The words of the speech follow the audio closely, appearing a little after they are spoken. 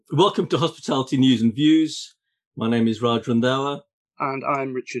Welcome to Hospitality News and Views. My name is Raj Randhawa. And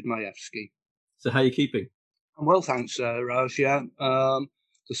I'm Richard Majewski. So how are you keeping? I'm well, thanks, Raj. Yeah, the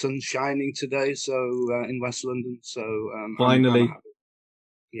sun's shining today, so in West London. So Finally. I'm happy.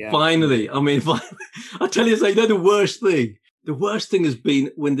 Yeah, finally. I mean, I tell you, the worst thing. The worst thing has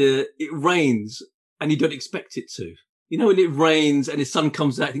been when it rains and you don't expect it to. You know, when it rains and the sun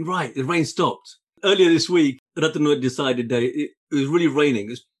comes out, you think, right, the rain stopped. Earlier this week, Ratanath decided that it was really raining. It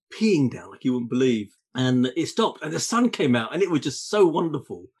was peeing down like you wouldn't believe. And it stopped and the sun came out and it was just so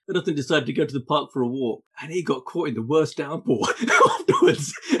wonderful. Ratanath decided to go to the park for a walk and he got caught in the worst downpour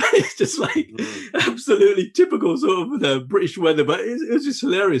afterwards. It's just like absolutely typical sort of British weather, but it was just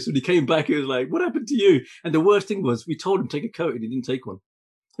hilarious. When he came back, it was like, what happened to you? And the worst thing was we told him to take a coat and he didn't take one.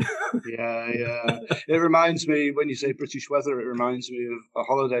 Yeah. It reminds me, when you say British weather, it reminds me of a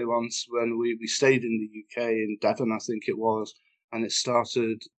holiday once when we stayed in the UK, in Devon, I think it was, and it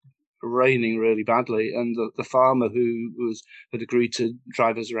started raining really badly. And the farmer who had agreed to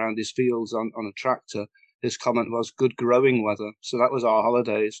drive us around his fields on a tractor, his comment was "good growing weather." So that was our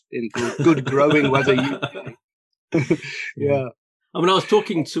holidays in good growing weather UK. Yeah. I mean, I was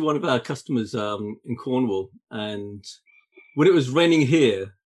talking to one of our customers in Cornwall, and when it was raining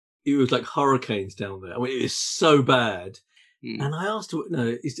here, it was like hurricanes down there. I mean, it was so bad. And I asked her,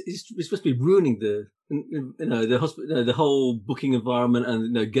 it's supposed to be ruining the hospital, the whole booking environment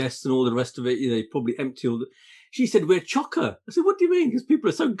and guests and all the rest of it. They probably empty all the. She said, we're chocker. I said, what do you mean? Because people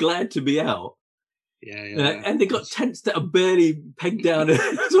are so glad to be out. Yeah. And they got tents that are barely pegged down and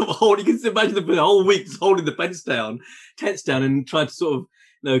sort of holding. You can imagine the whole week holding the tents down and trying to sort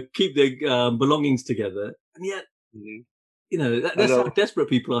of, keep their belongings together. And yet, that's how desperate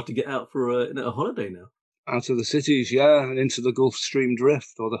people are to get out for a holiday now. Out of the cities, yeah, and into the Gulf Stream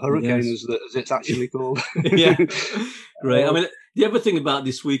drift, or the hurricane, as it's actually called. Yeah, great. I mean, the other thing about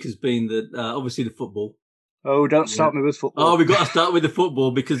this week has been that obviously the football. Oh, don't start me with football. Oh, we've got to start with the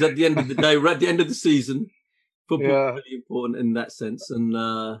football because at the end of the day, we're at the end of the season. Football is really important in that sense, and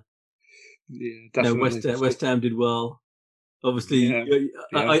definitely. West Ham did well. Obviously,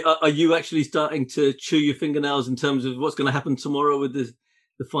 are you actually starting to chew your fingernails in terms of what's going to happen tomorrow with the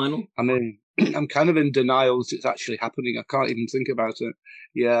final? I mean, I'm kind of in denial that it's actually happening. I can't even think about it.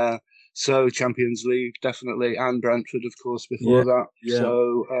 Yeah. So Champions League, definitely, and Brentford, of course, before that. Yeah.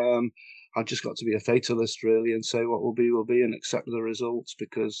 So I've just got to be a fatalist, really, and say what will be, and accept the results,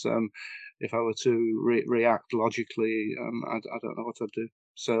 because if I were to react logically, I don't know what I'd do.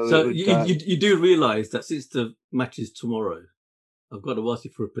 So you do realise that since the match is tomorrow, I've got to ask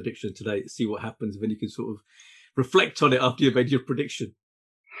you for a prediction today to see what happens when you can sort of reflect on it after you've made your prediction.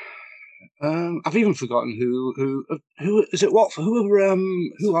 I've even forgotten who is it?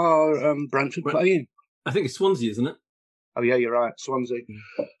 Who are Brentford playing? I think it's Swansea, isn't it? Oh yeah, you're right, Swansea.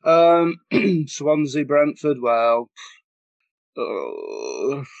 Swansea, Brentford. Well,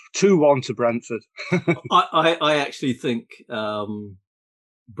 2-1 to Brentford. I actually think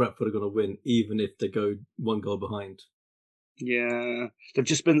Brentford are going to win, even if they go one goal behind. Yeah, they've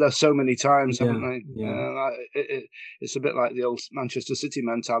just been there so many times, haven't they? Yeah. It's a bit like the old Manchester City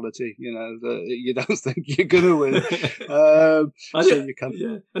mentality, that you don't think you're going to win. You can.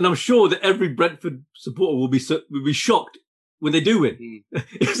 Yeah, and I'm sure that every Brentford supporter will be shocked when they do win.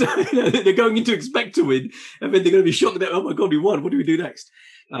 They're going in to expect to win, and then they're going to be shocked that, oh my God, we won. What do we do next?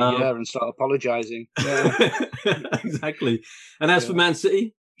 And start apologising. Yeah. Exactly. And as for Man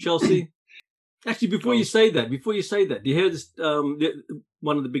City, Chelsea. Actually, before you say that, do you hear this?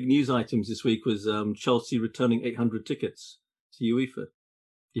 One of the big news items this week was Chelsea returning 800 tickets to UEFA.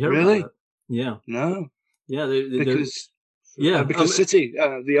 You hear about that? Yeah. No. Yeah, because City,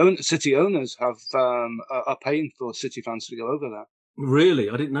 City owners are paying for City fans to go over there. Really,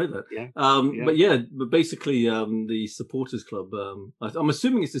 I didn't know that. Yeah. But basically, the supporters club. I'm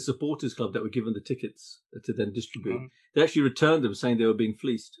assuming it's the supporters club that were given the tickets to then distribute. Mm-hmm. They actually returned them, saying they were being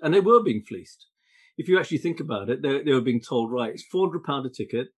fleeced, and they were being fleeced. If you actually think about it, they were being told, right, it's £400 a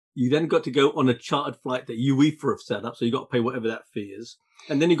ticket. You then got to go on a chartered flight that UEFA have set up, so you got to pay whatever that fee is,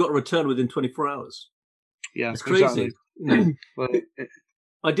 and then you got to return within 24 hours. Yeah, it's crazy. Exactly.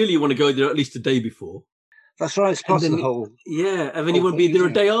 Ideally, you want to go there at least a day before. That's right. It's part of the whole. Yeah, and then you want to be there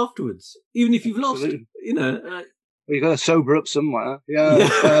a day afterwards, even if you've lost. You've got to sober up somewhere.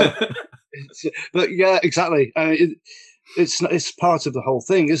 Yeah. But yeah, exactly. It's part of the whole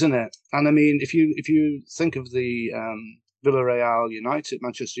thing, isn't it? And I mean, if you think of the Villarreal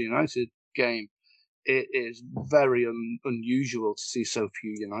Manchester United game, it is very unusual to see so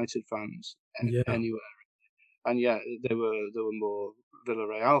few United fans anywhere. And yeah, there were more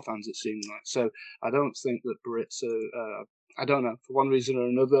Villarreal fans, it seemed like. So I don't think that Brits I don't know, for one reason or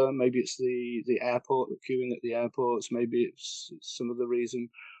another. Maybe it's the airport, the queuing at the airports. Maybe it's some other reason,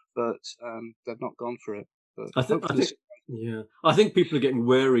 but they've not gone for it. But I hopefully, think, yeah, I think people are getting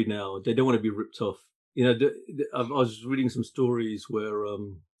wary now. They don't want to be ripped off. You know, I was reading some stories where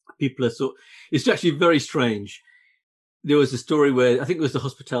people are it's actually very strange. There was a story where I think it was the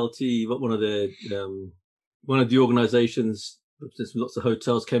hospitality, one of the organisations, lots of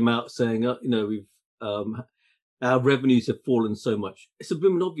hotels came out saying, we've our revenues have fallen so much. It's a bit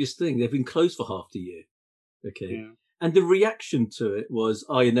of an obvious thing. They've been closed for half the year. Okay. yeah. And the reaction to it was,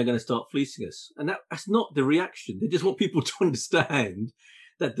 and they're going to start fleecing us. And that's not the reaction. They just want people to understand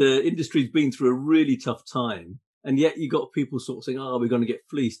that the industry's been through a really tough time. And yet you got people sort of saying, we're going to get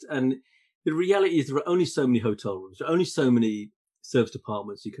fleeced. And the reality is there are only so many hotel rooms. There are only so many service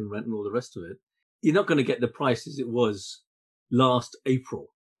departments you can rent and all the rest of it. You're not going to get the prices it was last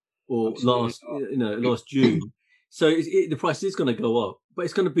April or last June. So the price is going to go up, but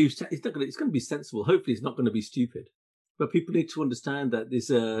it's going to be sensible. Hopefully, it's not going to be stupid. But people need to understand that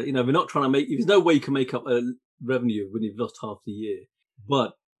we're not trying to there's no way you can make up a revenue when you've lost half the year.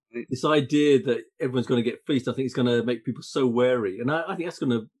 But this idea that everyone's going to get fleeced, I think it's going to make people so wary. And I think that's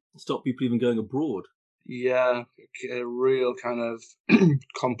going to stop people even going abroad. Yeah, a real kind of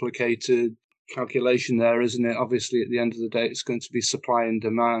complicated calculation there, isn't it? Obviously, at the end of the day, it's going to be supply and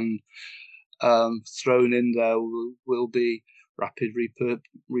demand. Thrown in there will be rapid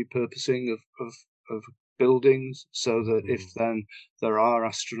repurposing of buildings, so that if then there are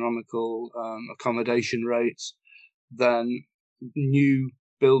astronomical accommodation rates, then new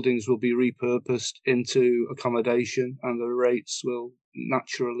buildings will be repurposed into accommodation and the rates will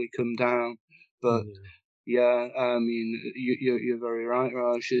naturally come down. But yeah, I mean, you're very right,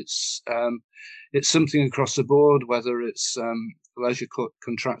 Raj. It's something across the board, whether it's leisure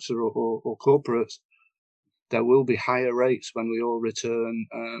contractor or corporate. There will be higher rates when we all return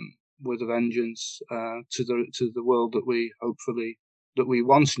with a vengeance to the world that we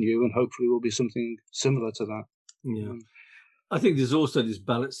once knew, and hopefully will be something similar to that. Yeah, I think there's also this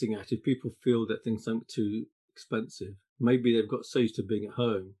balancing act. If people feel that things are too expensive, maybe they've got so used to being at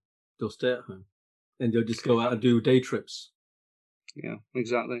home, they'll stay at home. And they'll just go out and do day trips. Yeah,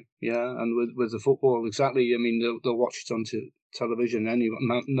 exactly. Yeah, and with the football, exactly. I mean, they'll watch it on television anyway.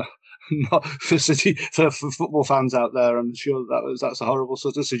 Not for football fans out there. I'm sure that's a horrible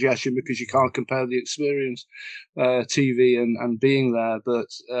sort of suggestion because you can't compare the experience, TV and being there. But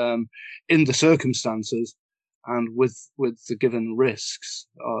in the circumstances and with the given risks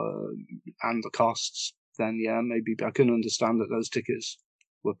and the costs, then yeah, maybe I can understand that those tickets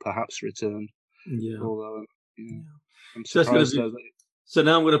were perhaps returned. Yeah. Although, I'm surprised. So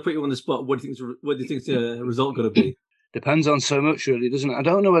now I'm going to put you on the spot. What do you think the result going to be? Depends on so much, really, doesn't it? I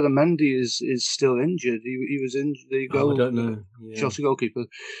don't know whether Mendy is still injured. He was injured. The goal, I don't know. Yeah. Chelsea goalkeeper.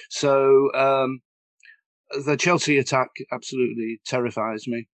 So the Chelsea attack absolutely terrifies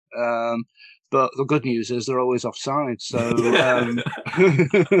me. But the good news is they're always offside. So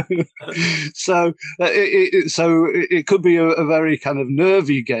it could be a very kind of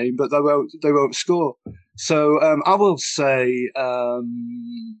nervy game, but they won't score. So I will say I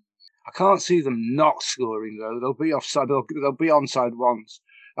can't see them not scoring though. They'll be offside. They'll be onside once.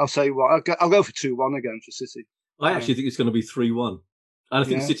 I'll say what I'll go for 2-1 again for City. I actually think it's going to be 3-1. And I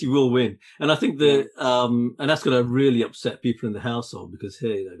think City will win. And I think and that's going to really upset people in the household because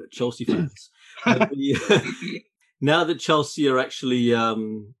here they've got Chelsea fans. Now that Chelsea are actually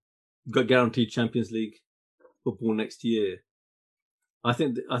got guaranteed Champions League football next year, I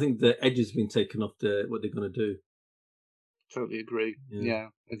think the edge has been taken off what they're going to do. Totally agree. Yeah,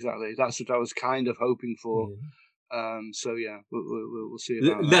 exactly. That's what I was kind of hoping for. So yeah, we'll see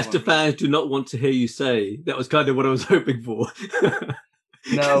about Leicester fans do not want to hear you say that was kind of what I was hoping for.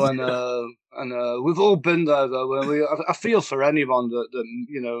 No, and we've all been there though. I feel for anyone that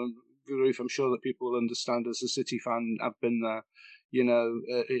I'm sure that people will understand as a City fan. I've been there.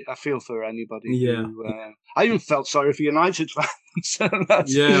 I feel for anybody. Yeah. I even felt sorry for United fans.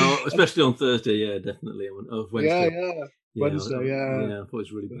 Yeah, especially on Thursday. Yeah, definitely. Wednesday. Yeah. Wednesday. Yeah. Yeah, I thought it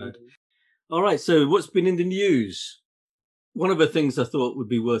was really bad. All right. So, what's been in the news? One of the things I thought would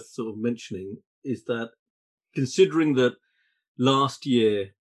be worth sort of mentioning is that, considering that last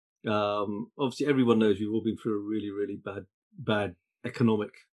year, obviously everyone knows we've all been through a really, really bad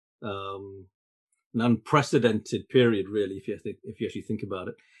economic, an unprecedented period, really. If you actually think about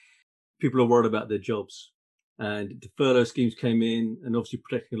it, people are worried about their jobs, and the furlough schemes came in, and obviously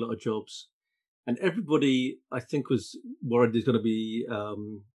protecting a lot of jobs. And everybody, I think, was worried there's going to be,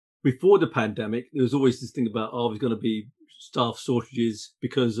 before the pandemic, there was always this thing about, there's going to be staff shortages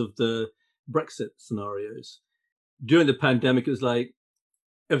because of the Brexit scenarios. during the pandemic, it was like,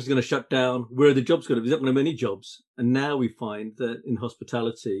 everything's going to shut down. Where are the jobs going to be? There's not going to be any jobs. And now we find that in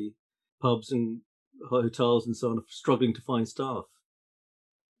hospitality, pubs and hotels and so on are struggling to find staff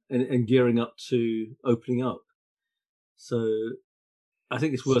and gearing up to opening up. So I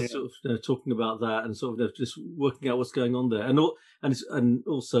think it's worth sort of talking about that and sort of just working out what's going on there, and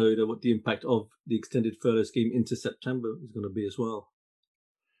also what the impact of the extended furlough scheme into September is going to be as well.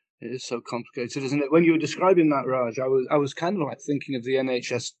 It is so complicated, isn't it? When you were describing that, Raj, I was kind of like thinking of the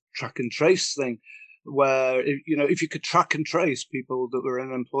NHS track and trace thing, where if you could track and trace people that were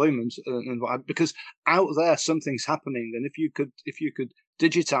in employment, because out there something's happening, and if you could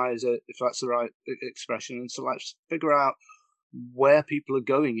digitize it, if that's the right expression, and so let's figure out where people are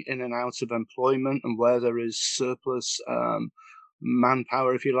going in and out of employment and where there is surplus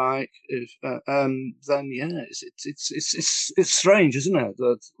manpower, if you like, then yeah, it's strange, isn't it?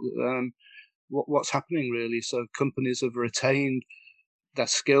 That what's happening really. So companies have retained their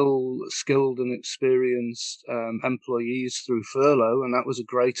skilled and experienced employees through furlough, and that was a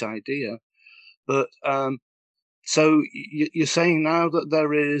great idea. But so you're saying now that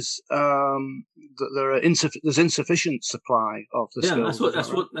there's insufficient supply of the skills.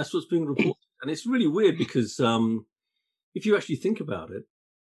 That's what's being reported, and it's really weird because if you actually think about it,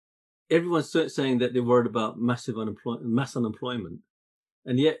 everyone's saying that they're worried about mass unemployment,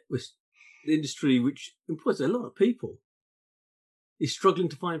 and yet the industry which employs a lot of people is struggling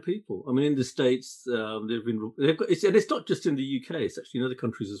to find people. I mean, in the States, it's not just in the UK; it's actually in other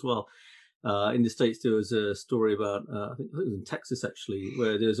countries as well. In the States, there was a story about, I think it was in Texas actually,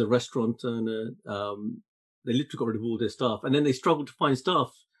 where there's a restaurant owner, they literally got rid of all their staff, and then they struggled to find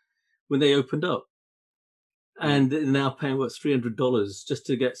staff when they opened up. And they're now paying, $300 just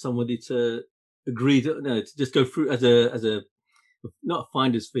to get somebody to agree to just go through as a, not a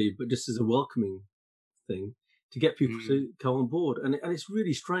finder's fee, but just as a welcoming thing to get people to come on board. And it's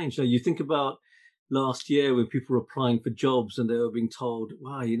really strange. You think about last year when people were applying for jobs and they were being told,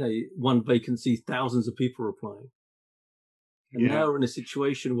 wow, one vacancy, thousands of people are applying. And now we're in a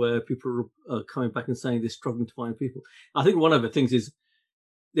situation where people are coming back and saying they're struggling to find people. I think one of the things is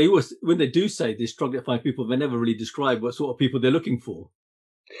when they do say they're struggling to find people, they never really describe what sort of people they're looking for.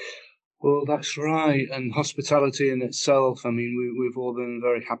 Well, that's right. And hospitality in itself, I mean, we've all been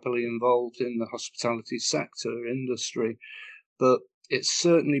very happily involved in the hospitality sector, industry, but it's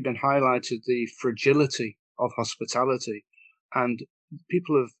certainly been highlighted the fragility of hospitality, and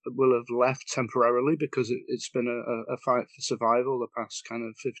people will have left temporarily because it's been a fight for survival the past kind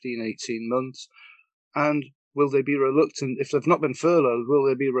of 15, 18 months. And will they be reluctant, if they've not been furloughed, will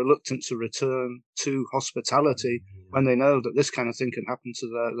they be reluctant to return to hospitality when they know that this kind of thing can happen to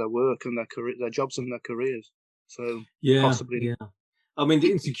their work and their jobs and their careers? So possibly. Yeah. I mean,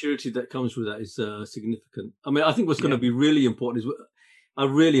 the insecurity that comes with that is significant. I mean, I think what's going to be really important is I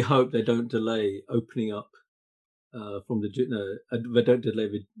really hope they don't delay opening up they don't delay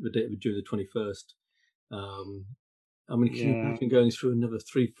the date of June the 21st. I mean, can you imagine going through another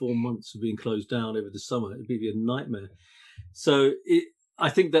 3-4 months of being closed down over the summer? It'd be a nightmare. So I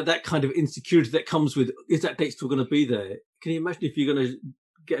think that kind of insecurity that comes with, is that date still going to be there? Can you imagine if you're going to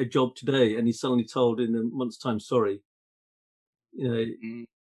get a job today and you're suddenly told in a month's time, sorry? And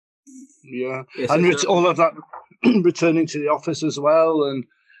all of that returning to the office as well, and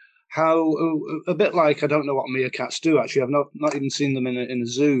how a bit like, I don't know what meerkats do actually. I've not even seen them in a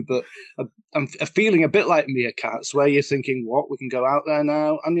zoo, but I'm feeling a bit like meerkats, where you're thinking, what, we can go out there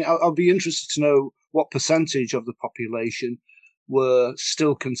now? I mean, I'll be interested to know what percentage of the population were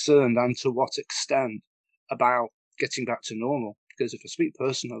still concerned, and to what extent, about getting back to normal. Because if I speak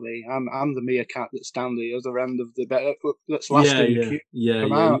personally, I'm the meerkat that's down the other end of the bed, that's last in the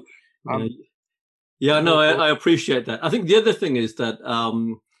queue. I appreciate that. I think the other thing is that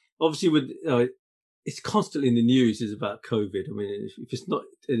obviously with it's constantly in the news is about COVID. I mean, if it's not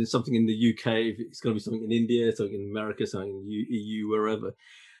something in the UK, if it's going to be something in India, something in America, something in EU, wherever.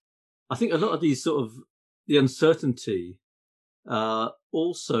 I think a lot of these sort of the uncertainty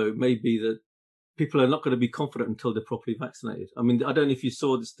also may be that people are not going to be confident until they're properly vaccinated. I mean, I don't know if you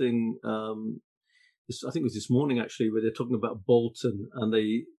saw this thing. I think it was this morning actually, where they're talking about Bolton, and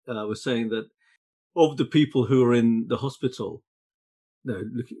they were saying that of the people who are in the hospital,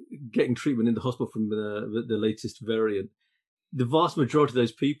 getting treatment in the hospital from the latest variant, the vast majority of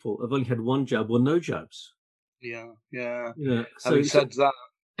those people have only had one jab or no jabs. So having said that,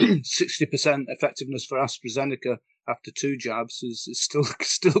 60% effectiveness for AstraZeneca after 2 jabs is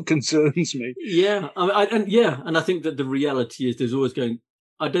still concerns me. Yeah, and I think that the reality is there's always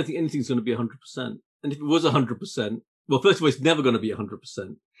I don't think anything's going to be 100%. And if it was 100%, well, first of all, it's never going to be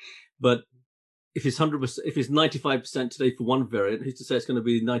 100%. But if it's 100%, if it's 95% today for one variant, who's to say it's going to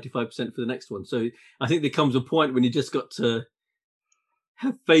be 95% for the next one? So I think there comes a point when you just got to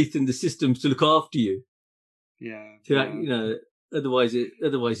have faith in the systems to look after you. Yeah. You know, otherwise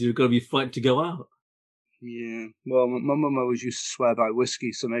you're going to be frightened to go out. Yeah. Well, my mum always used to swear by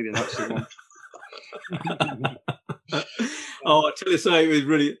whiskey, so maybe that's the one. Oh, I tell you, so it was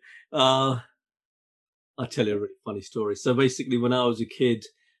really. I'll tell you a really funny story. So basically, when I was a kid,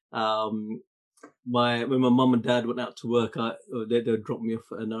 when my mum and dad went out to work, they would drop me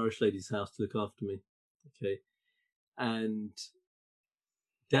off at an Irish lady's house to look after me. Okay, and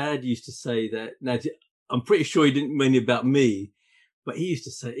Dad used to say that. Now, I'm pretty sure he didn't mean it about me, but he used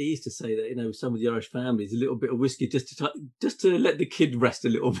to say that, you know, some of the Irish families, a little bit of whiskey just to let the kid rest a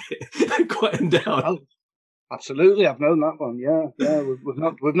little bit, quieten down. Oh, absolutely, I've known that one. Yeah.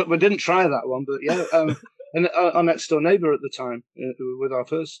 We didn't try that one, but yeah. And our next door neighbour at the time, with our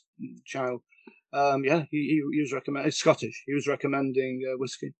first child, he was recommending. He's Scottish. He was recommending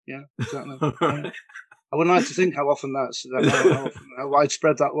whiskey. Yeah, exactly. Yeah. I wouldn't like to think how often how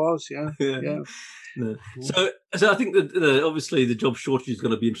widespread that was. Yeah. No. So I think that obviously the job shortage is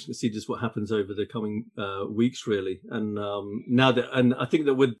going to be interesting to see just what happens over the coming weeks, really. And and I think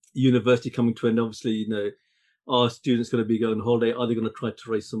that with university coming to an end, obviously, you know, are students going to be going on holiday? Are they going to try to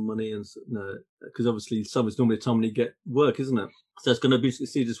raise some money? And because obviously summer is normally a time when you get work, isn't it? So it's going to be interesting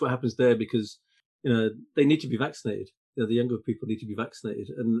to see just what happens there, because you know they need to be vaccinated. You know, the younger people need to be vaccinated.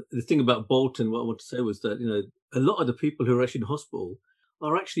 And the thing about Bolton, what I want to say was that, you know, a lot of the people who are actually in hospital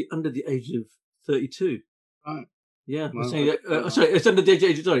are actually under the age of 32. Right. Yeah. Well, sorry, it's under the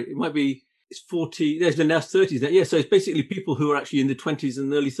age of, sorry, it might be, it's 40, there's the now 30s. Yeah, so it's basically people who are actually in the 20s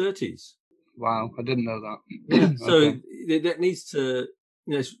and early 30s. Wow, I didn't know that. Yeah, so that needs to,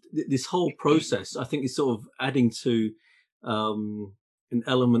 you know, this whole process, I think, is sort of adding to an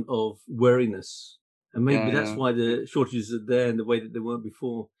element of wariness. And maybe that's why the shortages are there in the way that they weren't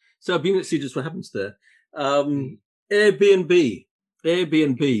before. So I've been to see just what happens there. Airbnb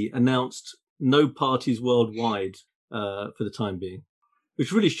announced no parties worldwide for the time being,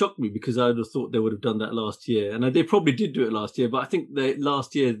 which really shocked me, because I would have thought they would have done that last year. And they probably did do it last year, but I think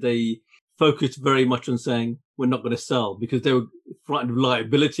last year they focused very much on saying we're not going to sell, because they were frightened of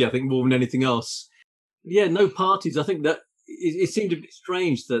liability, I think, more than anything else. Yeah, no parties. I think that it seemed a bit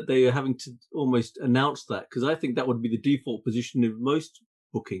strange that they are having to almost announce that, because I think that would be the default position of most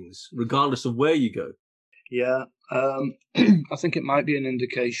bookings, regardless of where you go. Yeah, I think it might be an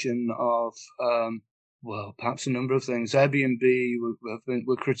indication of, well, perhaps a number of things. Airbnb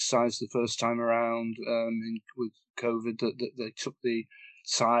were criticised the first time around with COVID, that they took the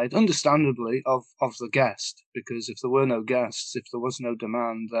side, understandably, of the guest, because if there were no guests, if there was no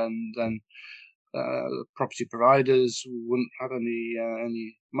demand, then property providers wouldn't have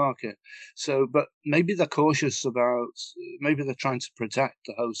any market. So, but maybe they're cautious about, maybe they're trying to protect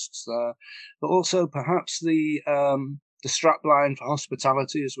the hosts there, but also perhaps the strapline for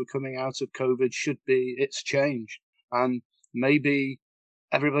hospitality as we're coming out of COVID should be it's changed, and maybe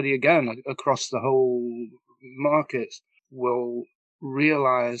everybody again across the whole market will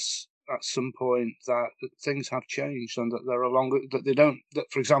realize at some point that things have changed, and that there are longer, that they don't, that,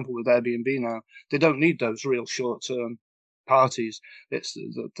 for example, with Airbnb now, they don't need those real short-term parties. It's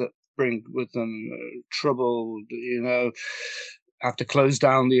that bring with them trouble, you know, have to close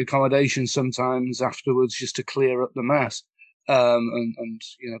down the accommodation sometimes afterwards just to clear up the mess, and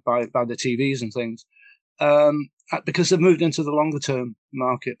you know, by the TVs and things, because they've moved into the longer-term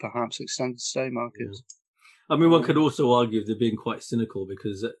market, perhaps extended stay markets. Yeah. I mean, one could also argue they're being quite cynical,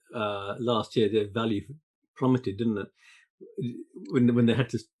 because last year their value plummeted, didn't it? When they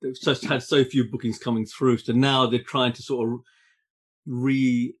had so few bookings coming through. So now they're trying to sort of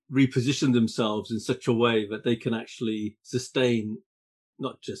reposition themselves in such a way that they can actually sustain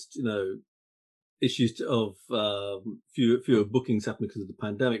not just, you know, issues of fewer bookings happening because of the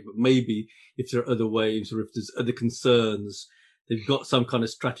pandemic, but maybe if there are other waves, or if there's other concerns, they've got some kind of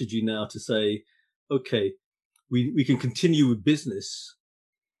strategy now to say, okay, we can continue with business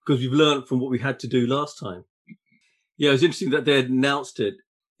because we've learned from what we had to do last time. Yeah, it was interesting that they had announced it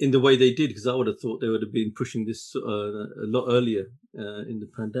in the way they did, because I would have thought they would have been pushing this a lot earlier in the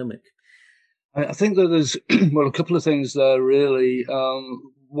pandemic. I think that there's, well, a couple of things there, really.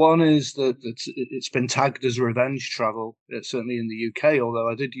 One is that it's been tagged as revenge travel, certainly in the UK, although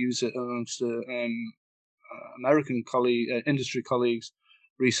I did use it amongst American industry colleagues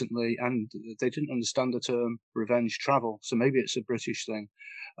recently, and they didn't understand the term revenge travel. So maybe it's a British thing.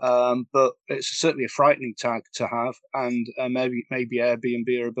 But it's certainly a frightening tag to have, and maybe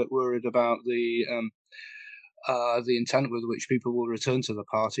Airbnb are a bit worried about the the intent with which people will return to the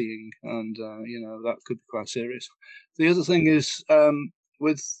partying, and that could be quite serious. The other thing is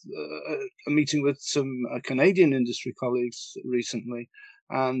with a meeting with some Canadian industry colleagues recently,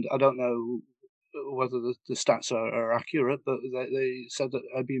 and I don't know whether the stats are accurate, but they said that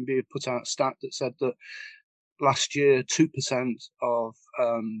Airbnb had put out a stat that said that last year 2% of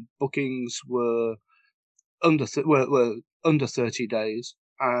bookings were under 30 days,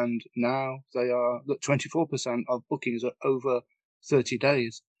 and now they are that 24% of bookings are over 30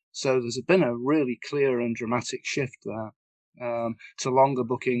 days. So there's been a really clear and dramatic shift there to longer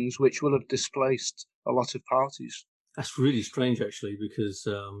bookings, which will have displaced a lot of parties. That's really strange, actually, because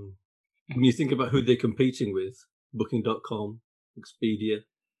when you think about who they're competing with, Booking.com, Expedia,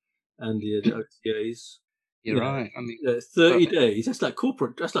 and the OTAs. You're right. I mean, 30 days. That's like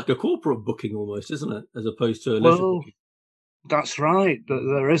corporate. That's like a corporate booking almost, isn't it? As opposed to a leisure booking. That's right. But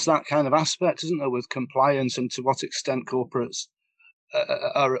there is that kind of aspect, isn't there, with compliance, and to what extent corporates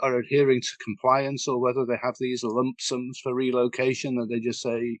are adhering to compliance, or whether they have these lump sums for relocation and they just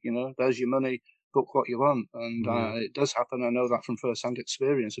say, there's your money, book what you want. And it does happen. I know that from first-hand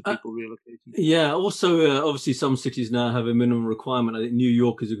experience of people relocating. Yeah. Also, obviously, some cities now have a minimum requirement. I think New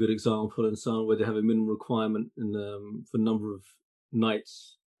York is a good example, and so on, where they have a minimum requirement for a number of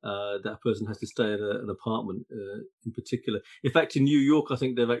nights that person has to stay at an apartment in particular. In fact, in New York, I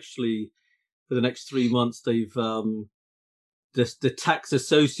think they've actually, for the next 3 months, they've the tax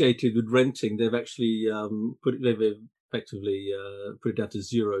associated with renting, they've actually they've effectively put it down to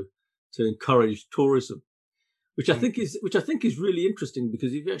zero to encourage tourism, which I think is really interesting,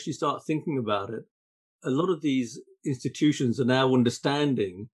 because if you actually start thinking about it, a lot of these institutions are now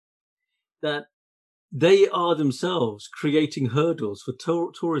understanding that they are themselves creating hurdles for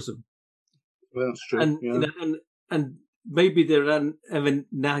tourism. Well, that's true. And maybe they're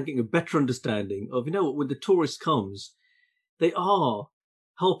now getting a better understanding of, when the tourist comes, they are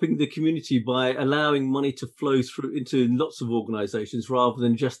helping the community by allowing money to flow through into lots of organizations rather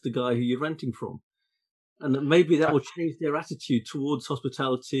than just the guy who you're renting from. And maybe that will change their attitude towards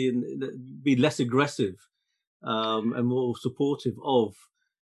hospitality and be less aggressive and more supportive of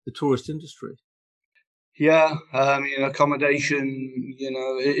the tourist industry. Yeah, accommodation,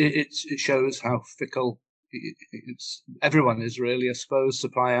 it shows how fickle everyone is, really, I suppose,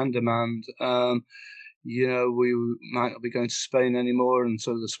 supply and demand. We might not be going to Spain anymore, and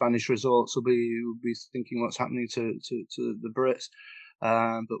so the Spanish resorts will be thinking what's happening to the Brits.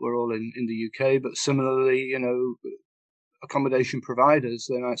 But we're all in the UK. But similarly, accommodation providers,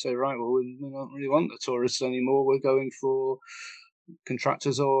 they might say, right, well, we don't really want the tourists anymore. We're going for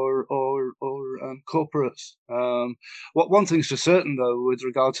contractors or corporates. One thing's for certain, though, with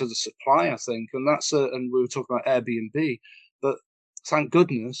regard to the supply, I think, and that's and we were talking about Airbnb, but thank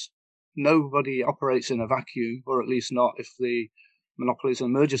goodness nobody operates in a vacuum, or at least not if the Monopolies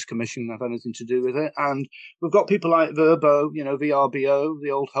and Mergers Commission have anything to do with it. And we've got people like Vrbo, VRBO,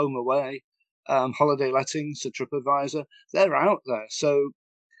 the old Home Away, Holiday Lettings, the TripAdvisor. They're out there, so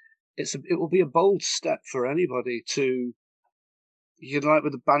it will be a bold step for anybody to. Like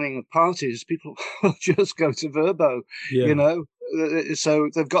with the banning of parties, people will just go to Vrbo, So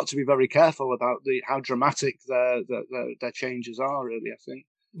they've got to be very careful about how dramatic their changes are, really, I think.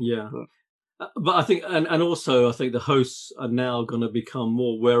 Yeah. But I think, and also I think the hosts are now going to become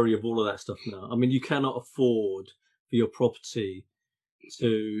more wary of all of that stuff now. I mean, you cannot afford for your property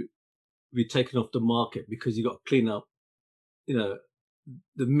to be taken off the market because you've got to clean up,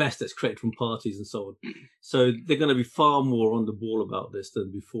 the mess that's created from parties and so on. So they're going to be far more on the ball about this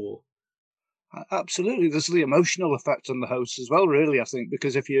than before. Absolutely. There's the emotional effect on the hosts as well, really, I think,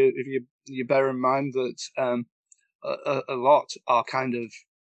 because if you bear in mind that a lot are kind of,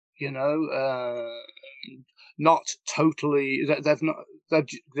 not totally,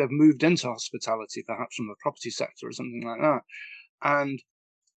 they've moved into hospitality, perhaps from the property sector or something like that, and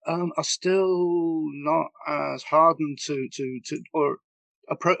are still not as hardened to or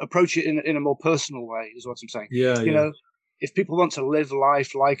approach it in a more personal way, is what I'm saying. Yeah. If people want to live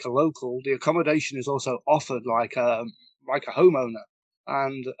life like a local, the accommodation is also offered like a homeowner,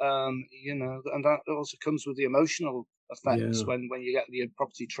 and and that also comes with the emotional effects when you get the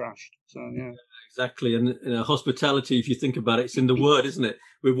property trashed. So yeah. Exactly. And hospitality, if you think about it, it's in the word, isn't it?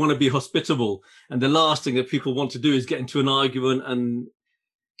 We want to be hospitable, and the last thing that people want to do is get into an argument and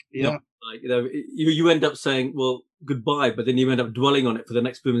you end up saying, well, goodbye, but then you end up dwelling on it for the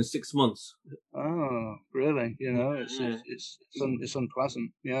next 6 months. Oh, really? It's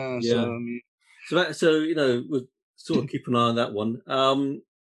unpleasant. Yeah. So we'll sort of keep an eye on that one.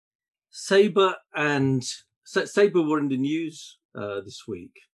 Sabre were in the news this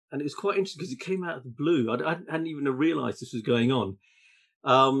week, and it was quite interesting because it came out of the blue. I hadn't even realised this was going on.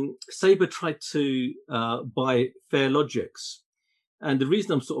 Sabre tried to buy Fairlogics, and the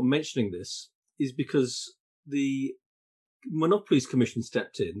reason I'm sort of mentioning this is because the Monopolies Commission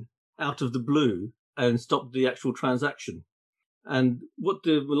stepped in out of the blue and stopped the actual transaction. And what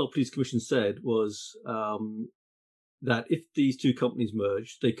the Monopolies Commission said was that if these two companies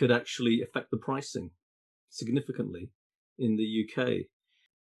merged, they could actually affect the pricing significantly in the UK.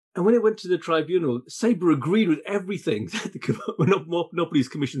 And when it went to the tribunal, Sabre agreed with everything that the Monopolies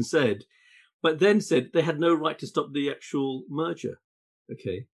Commission said, but then said they had no right to stop the actual merger.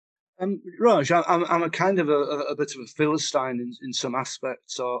 Okay. Raj, I'm a kind of a bit of a philistine in some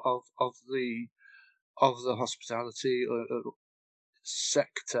aspects of the hospitality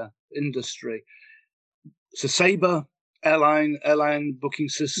sector industry. So Sabre, airline booking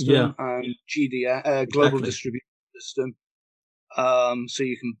system, and GDS, global distribution system. So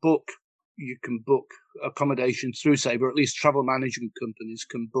you can book accommodation through Sabre. At least travel management companies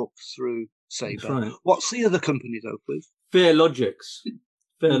can book through Sabre. Right. What's the other company though, please? Fairlogics.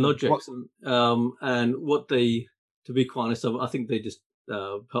 And what they, to be quite honest, I think they just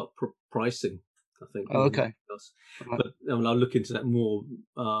pricing. I think. Oh, okay. But I'll look into that more.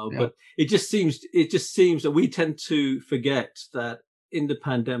 But it just seems that we tend to forget that in the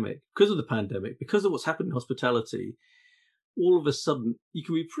pandemic, because of what's happened in hospitality, all of a sudden you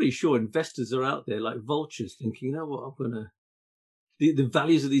can be pretty sure investors are out there like vultures, thinking, you know what, the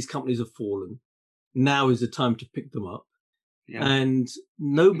values of these companies have fallen. Now is the time to pick them up. Yeah. And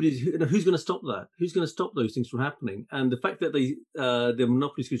who's going to stop that? Who's going to stop those things from happening? And the fact that the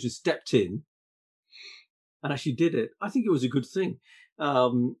Monopolies Commission stepped in and actually did it, I think it was a good thing.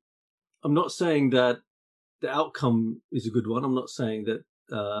 I'm not saying that the outcome is a good one. I'm not saying that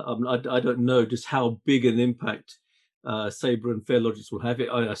I don't know just how big an impact Sabre and Fairlogics will have.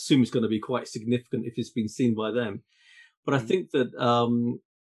 I assume it's going to be quite significant if it's been seen by them. But I think that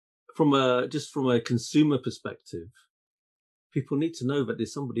from a consumer perspective, people need to know that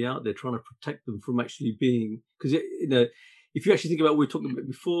there's somebody out there trying to protect them from actually being, because if you actually think about what we were talking about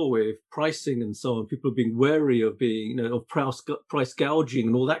before with pricing and so on, people are being wary of being, of price gouging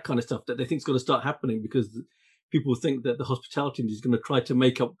and all that kind of stuff that they think is going to start happening because people think that the hospitality industry is going to try to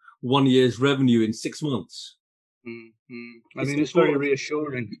make up 1 year's revenue in 6 months. Mm-hmm. I mean, it's very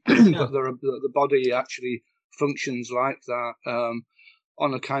reassuring that the body actually functions like that.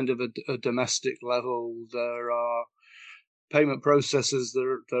 On a kind of a domestic level, there are payment processors,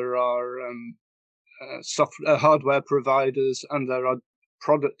 there are hardware providers, and there are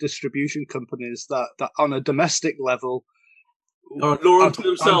product distribution companies that on a domestic level are law unto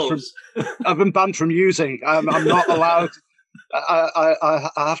themselves. I've been banned from using. I'm not allowed. I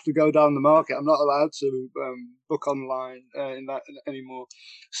have to go down the market. I'm not allowed to book online in that anymore.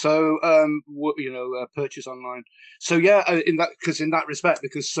 So purchase online. So in that respect,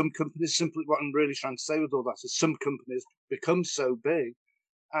 because some companies simply, what I'm really trying to say with all that is some companies become so big,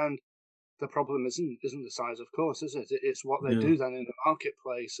 and the problem isn't the size, of course, is it? It's what they do then in the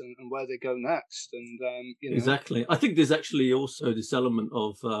marketplace and where they go next. And exactly. I think there's actually also this element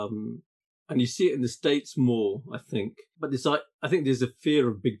of. And you see it in the States more, I think. But I think there's a fear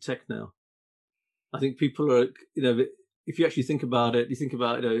of big tech now. I think people are, if you actually think about it, you think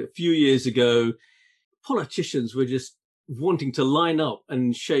about a few years ago, politicians were just wanting to line up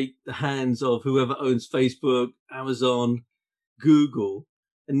and shake the hands of whoever owns Facebook, Amazon, Google.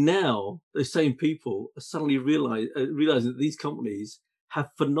 And now those same people are suddenly realizing that these companies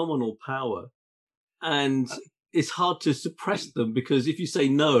have phenomenal power. And it's hard to suppress them because if you say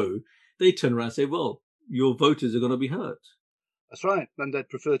no, they turn around and say, well, your voters are going to be hurt. That's right. And they'd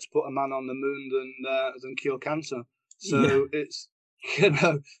prefer to put a man on the moon than cure cancer. So it's, I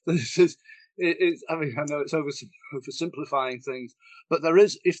mean, I know it's oversimplifying things, but there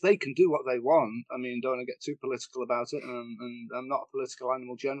is, if they can do what they want, I mean, don't want to get too political about it, and I'm not a political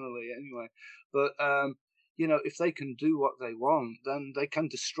animal generally anyway, but, if they can do what they want, then they can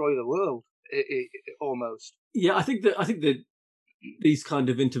destroy the world, almost. Yeah, I think that these kind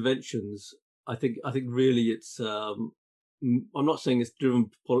of interventions, I think really it's, I'm not saying it's driven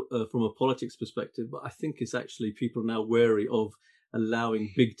from a politics perspective, but I think it's actually people are now wary of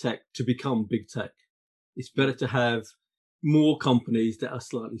allowing big tech to become big tech. It's better to have more companies that are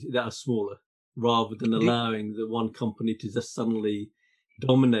smaller rather than allowing the one company to just suddenly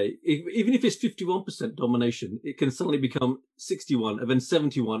dominate. Even if it's 51% domination, it can suddenly become 61 and then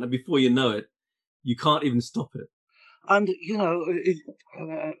 71. And before you know it, you can't even stop it. And,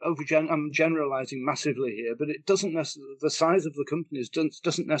 I'm generalizing massively here, but it doesn't the size of the companies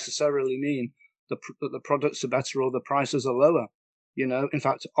doesn't necessarily mean that the products are better or the prices are lower. In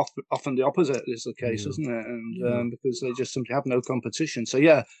fact, often the opposite is the case, Yeah. isn't it? And Yeah. because they just simply have no competition. So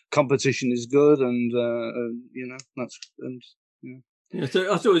yeah, competition is good, and that's and yeah. Yeah,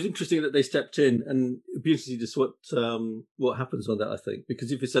 so I thought it was interesting that they stepped in, and it'd be interesting to see what happens on that. I think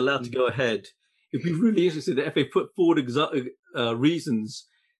because if it's allowed to go ahead, it'd be really interesting that if they put forward reasons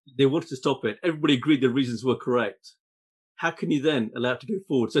they wanted to stop it, everybody agreed the reasons were correct. How can you then allow it to go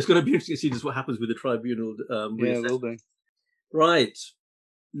forward? So it's going to be interesting to see just what happens with the tribunal. Yeah, it will be. Right.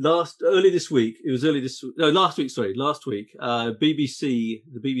 Last week, BBC,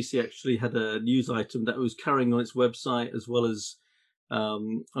 the BBC actually had a news item that was carrying on its website as well as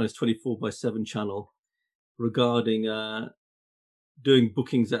on its 24/7 channel regarding doing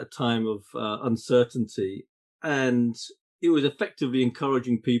bookings at a time of uncertainty. And it was effectively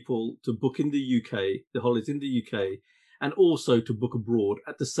encouraging people to book in the UK, the holidays in the UK, and also to book abroad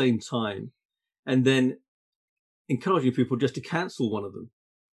at the same time. And then encouraging people just to cancel one of them,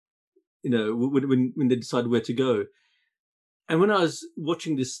 when they decide where to go. And when I was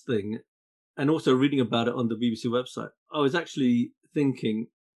watching this thing and also reading about it on the BBC website, I was actually thinking,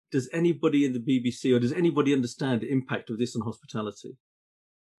 does anybody in the BBC or does anybody understand the impact of this on hospitality?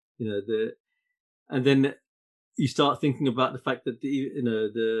 And then you start thinking about the fact that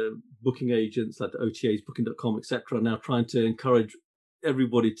the booking agents like the OTAs, Booking.com, etc., are now trying to encourage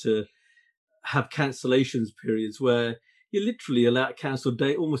everybody to have cancellations periods where you're literally allowed to cancel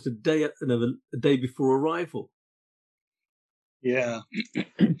almost a day before arrival. Yeah.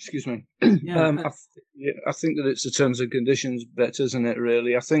 Excuse me. Yeah. I think that it's the terms and conditions bit, isn't it?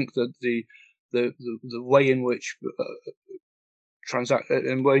 Really, I think that the way in which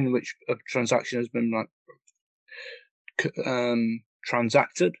a transaction has been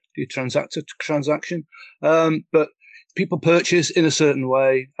transacted, but people purchase in a certain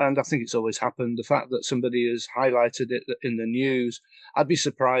way, and I think it's always happened. The fact that somebody has highlighted it in the news, I'd be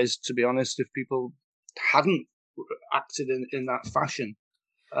surprised, to be honest, if people hadn't acted in that fashion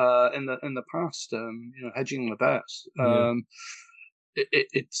in the past. Hedging the bets.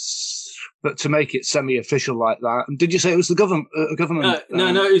 But to make it semi-official like that. And did you say it was the government?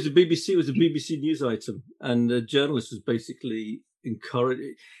 No, it was the BBC. It was a BBC news item, and the journalist was basically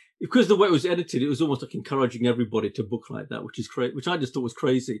encouraging. Because the way it was edited, it was almost like encouraging everybody to book like that, which I just thought was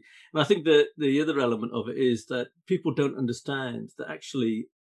crazy. And I think that the other element of it is that people don't understand that actually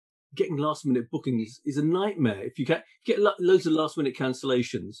getting last minute bookings is a nightmare. If you get loads of last minute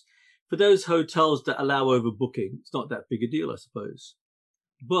cancellations, for those hotels that allow overbooking, it's not that big a deal, I suppose.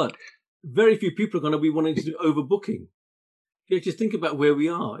 But very few people are going to be wanting to do overbooking. Just think about where we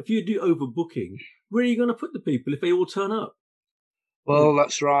are. If you do overbooking, where are you going to put the people if they all turn up? Well,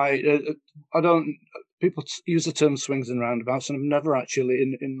 that's right. People use the term swings and roundabouts, and I've never actually,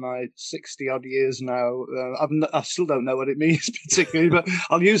 in my 60-odd years now, I still don't know what it means particularly, but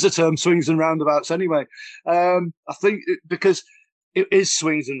I'll use the term swings and roundabouts anyway. I think because it is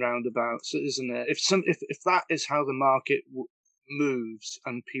swings and roundabouts, isn't it? If that is how the market moves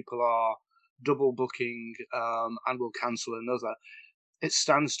and people are double booking and will cancel another, it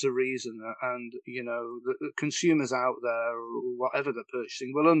stands to reason, and the consumers out there, whatever they're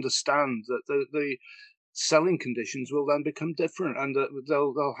purchasing, will understand that the selling conditions will then become different, and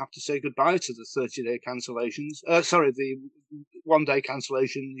they'll have to say goodbye to the 30-day cancellations. The 1-day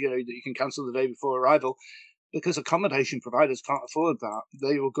cancellation, that you can cancel the day before arrival, because accommodation providers can't afford that.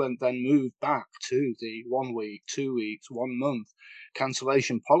 They will then move back to the 1 week, 2 weeks, 1 month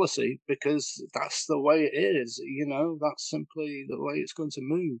cancellation policy, because that's the way it is. That's simply the way it's going to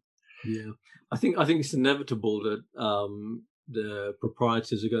move. Yeah, I think it's inevitable that the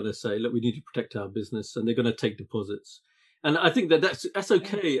proprietors are going to say, look, we need to protect our business, and they're going to take deposits. And I think that's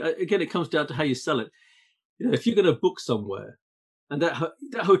okay. Again, it comes down to how you sell it. If you're going to book somewhere and that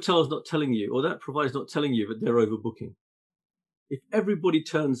hotel's not telling you, or that provider's not telling you that they're overbooking, if everybody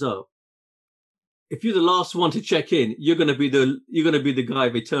turns up, if you're the last one to check in, you're going to be the guy.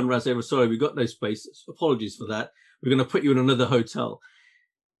 They turn around and say, "We're sorry, we got no space. Apologies for that. We're going to put you in another hotel."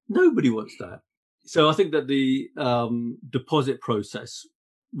 Nobody wants that. So I think that the deposit process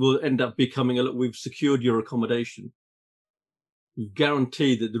will end up becoming we've secured your accommodation. We've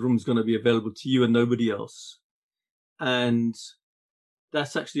guaranteed that the room's going to be available to you and nobody else. And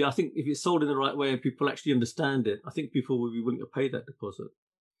that's actually, I think if it's sold in the right way and people actually understand it, I think people will be willing to pay that deposit.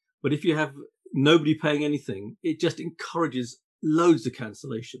 But if you have nobody paying anything, it just encourages loads of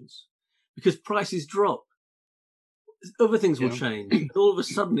cancellations because prices drop. Other things will change. And all of a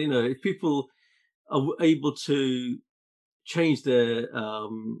sudden, if people are able to change their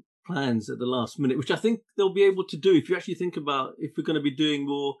plans at the last minute, which I think they'll be able to do. If you actually think about if we're going to be doing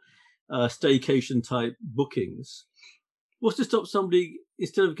more staycation type bookings, What's to stop somebody,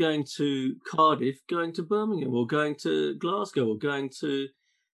 instead of going to Cardiff, going to Birmingham or going to Glasgow or going to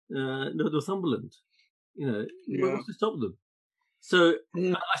Northumberland? Yeah. What's to stop them? So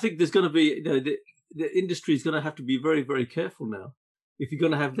I think there's going to be, the industry is going to have to be very, very careful now. If you're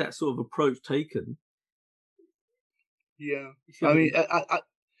going to have that sort of approach taken. Yeah. I mean,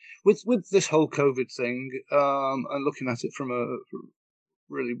 with this whole COVID thing, and looking at it from a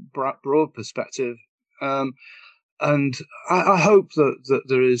really broad perspective, and I hope that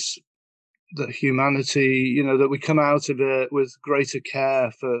there is, that humanity, that we come out of it with greater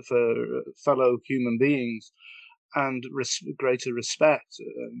care for fellow human beings and greater respect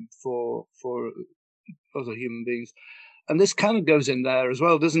for other human beings. And this kind of goes in there as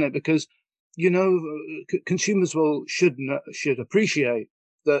well, doesn't it? Because consumers should appreciate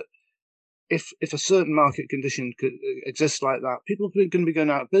that if a certain market condition could exist like that, people are going to be going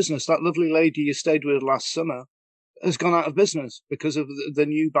out of business. That lovely lady you stayed with last summer has gone out of business because of the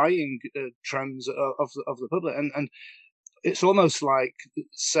new buying trends of the public, and it's almost like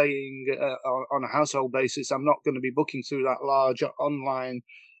saying on a household basis, I'm not going to be booking through that large online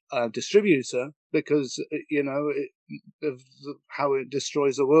distributor because of how it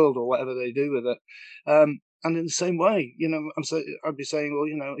destroys the world or whatever they do with it. And in the same way, I'd be saying, well,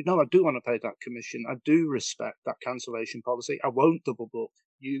 no, I do want to pay that commission. I do respect that cancellation policy. I won't double book.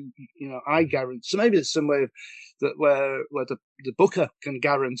 I guarantee. So maybe it's some way of that where the booker can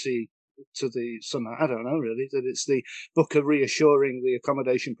guarantee to the summer. I don't know really, that it's the booker reassuring the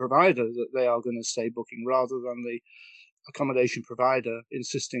accommodation provider that they are going to stay booking rather than the accommodation provider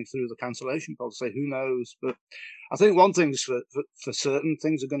insisting through the cancellation policy. Who knows? But I think one thing's for certain,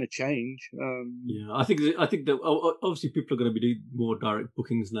 things are going to change. I think that obviously people are going to be doing more direct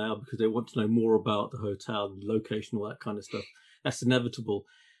bookings now because they want to know more about the hotel, the location, all that kind of stuff. That's inevitable.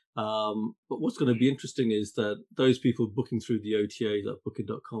 But what's going to be interesting is that those people booking through the OTAs like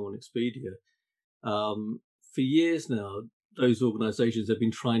Booking.com and Expedia, for years now, those organizations have been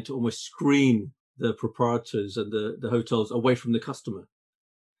trying to almost screen the proprietors and the hotels away from the customer.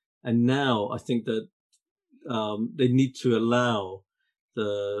 And now I think that they need to allow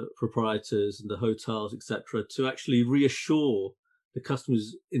the proprietors and the hotels, etc., to actually reassure the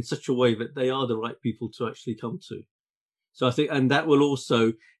customers in such a way that they are the right people to actually come to. So I think, and that will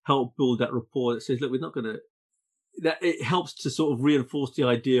also help build that rapport that says, look, we're not going to, that it helps to sort of reinforce the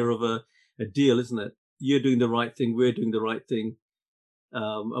idea of a deal, isn't it? You're doing the right thing, we're doing the right thing.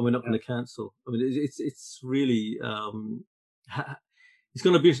 And we're not going to cancel. I mean, it's really, it's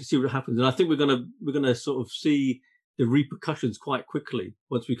going to be interesting to see what happens. And I think we're going to sort of see the repercussions quite quickly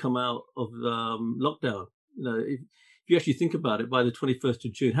once we come out of lockdown. If you actually think about it, by the 21st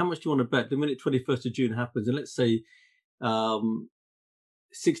of June, how much do you want to bet the minute 21st of June happens? And let's say 60-70%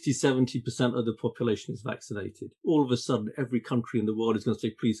 of the population is vaccinated. All of a sudden, every country in the world is going to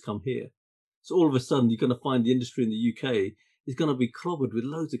say, please come here. So all of a sudden, you're going to find the industry in the UK is going to be clobbered with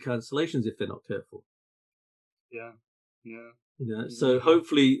loads of cancellations if they're not careful. So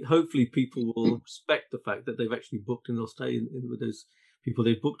hopefully people will respect the fact that they've actually booked and they'll stay in with those people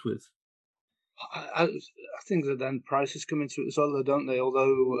they've booked with. I think that then prices come into it as well, don't they?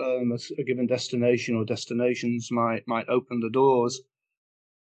 Although a given destination or destinations might open the doors,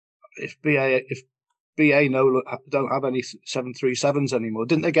 if BA don't have any 737s anymore,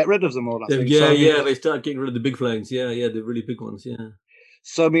 didn't they get rid of them all? I think. They started getting rid of the big planes. Yeah, the really big ones. Yeah.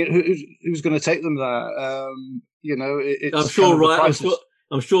 So I mean, who's going to take them there? It's I'm sure, right?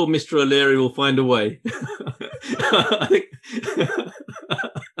 I'm sure Mr. O'Leary will find a way. I think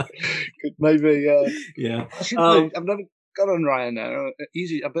maybe. Yeah. I've never got on Ryanair.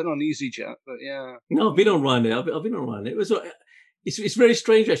 I've been on EasyJet, but yeah. No, I've been on Ryanair. I've been on Ryanair. It's very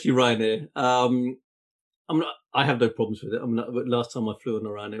strange actually, Ryanair. I have no problems with it. Last time I flew on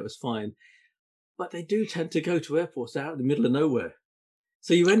Ryanair, it was fine. But they do tend to go to airports out in the middle of nowhere.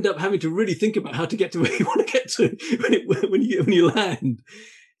 So you end up having to really think about how to get to where you want to get to when you land.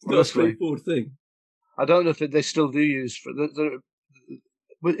 It's not a straightforward thing. I don't know if they still do use I don't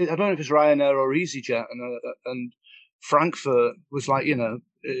know if it's Ryanair or EasyJet, and Frankfurt was like,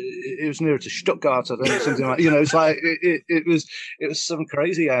 it was nearer to Stuttgart, I think, something like, it's like it was some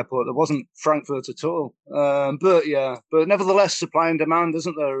crazy airport. There wasn't Frankfurt at all. But nevertheless, supply and demand,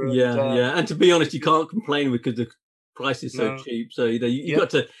 isn't there? And to be honest, you can't complain because the price is so cheap. So you got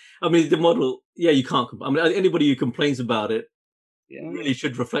to. I mean, the model. Yeah, you can't. I mean, anybody who complains about it really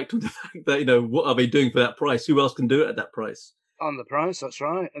should reflect on the fact that what are they doing for that price? Who else can do it at that price? On the price, that's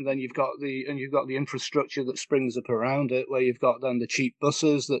right. And then you've got the infrastructure that springs up around it, where you've got then the cheap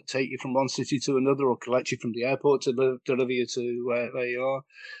buses that take you from one city to another or collect you from the airport to deliver you to where you are.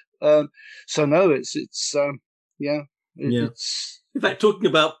 So no, it's Yeah. It's In fact, talking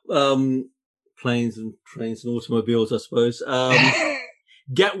about planes and trains and automobiles, I suppose,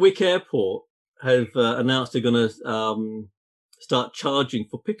 Gatwick Airport have announced they're going to start charging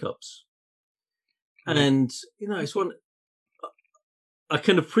for pickups. And, it's one, I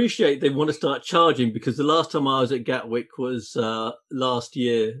can appreciate they want to start charging, because the last time I was at Gatwick was last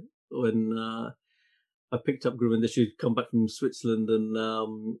year when I picked up Grumman. She'd come back from Switzerland,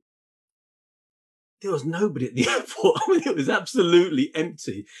 and there was nobody at the airport. I mean, it was absolutely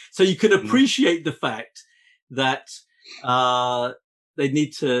empty. So you can appreciate the fact that they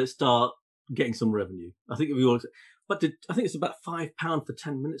need to start getting some revenue. I think I think it's about £5 for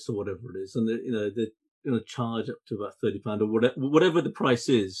 10 minutes or whatever it is, and they're going to charge up to about £30 or whatever the price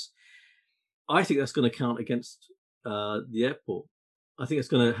is. I think that's going to count against the airport. I think it's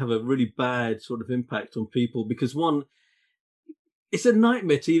going to have a really bad sort of impact on people, because one, it's a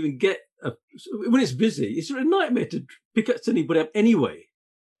nightmare to even get when it's busy. It's a nightmare to pick up anybody up anyway.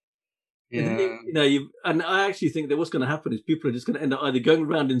 Yeah. And I actually think that what's going to happen is people are just going to end up either going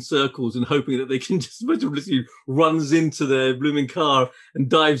around in circles and hoping that they can just literally runs into their blooming car and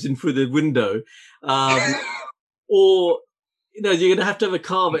dives in through the window, or you're going to have a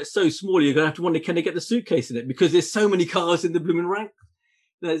car that's so small you're going to have to wonder, can they get the suitcase in it, because there's so many cars in the blooming rank.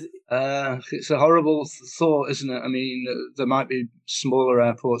 It's a horrible thought, isn't it? I mean, there might be smaller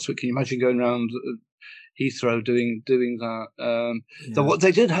airports, but can you imagine going around Heathrow doing that?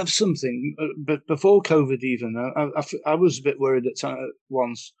 They did have something, but before COVID even. I was a bit worried at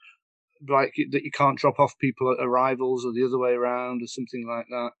once, like that you can't drop off people at arrivals or the other way around or something like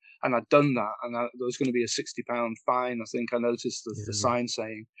that. And I'd done that, and there was going to be a £60 fine. I think I noticed the sign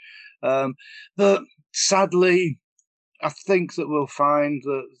saying, but sadly, I think that we'll find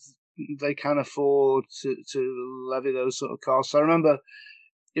that they can afford to levy those sort of costs. I remember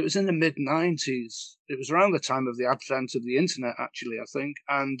it was in the mid-90s. It was around the time of the advent of the internet, actually, I think.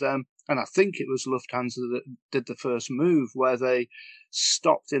 And I think it was Lufthansa that did the first move, where they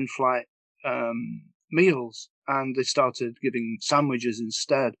stopped in-flight meals and they started giving sandwiches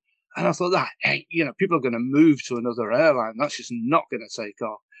instead. And I thought people are going to move to another airline. That's just not going to take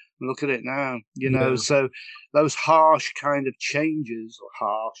off. Look at it now, so those harsh kind of changes,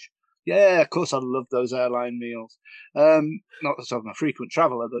 yeah, of course I love those airline meals. Not that I'm a frequent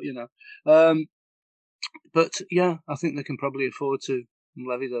traveller, but yeah, I think they can probably afford to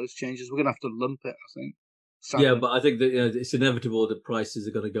levy those changes. We're going to have to lump it, I think. Sadly. Yeah, but I think that it's inevitable that prices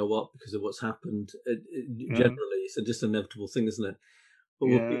are going to go up because of what's happened. Generally, it's just an inevitable thing, isn't it?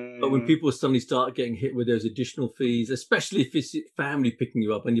 But when people suddenly start getting hit with those additional fees, especially if it's family picking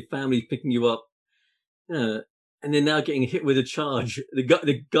you up and your family's picking you up, and they're now getting hit with a charge. The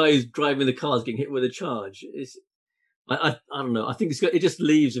guy who's driving the car is getting hit with a charge. I don't know. I think it just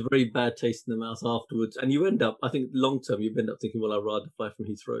leaves a very bad taste in the mouth afterwards. And you end up, I think long term, you end up thinking, well, I'd rather fly from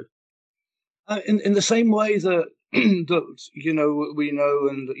Heathrow. In the same way that that we know,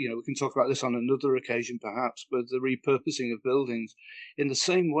 and we can talk about this on another occasion perhaps, but the repurposing of buildings, in the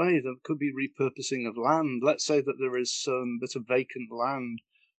same way there could be repurposing of land. Let's say that there is some bit of vacant land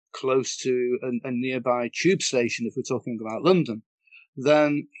close to a nearby tube station, if we're talking about London,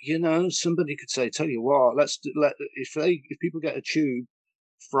 then somebody could say, tell you what, if people get a tube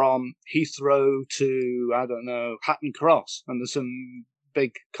from Heathrow to, I don't know, Hatton Cross, and there's some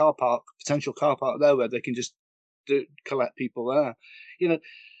big potential car park there where they can just collect people there.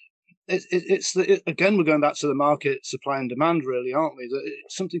 Again, we're going back to the market supply and demand, really, aren't we? That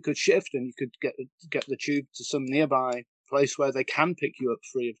something could shift, and you could get the tube to some nearby place where they can pick you up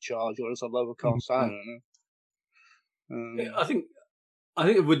free of charge or at a lower cost. I don't know. I think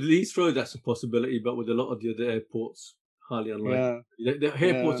with Heathrow that's a possibility, but with a lot of the other airports, highly unlikely. Yeah. The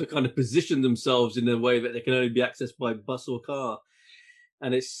airports are kind of positioned themselves in a way that they can only be accessed by bus or car.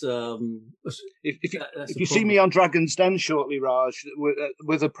 And it's if you see me on Dragon's Den shortly, Raj,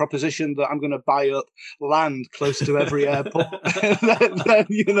 with a proposition that I'm going to buy up land close to every airport, then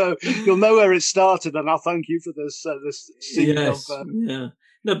you'll know where it started, and I'll thank you for this. Yeah.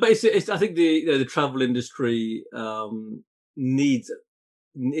 No, but it's I think the travel industry needs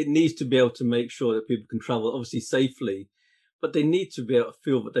to be able to make sure that people can travel, obviously safely, but they need to be able to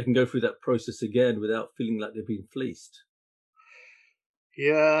feel that they can go through that process again without feeling like they've been fleeced.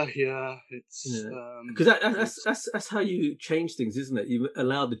 Yeah, it's because that's how you change things, isn't it? You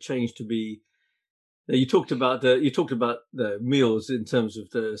allow the change to be. You talked about the meals in terms of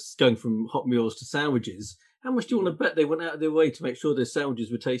going from hot meals to sandwiches. How much do you want to bet they went out of their way to make sure their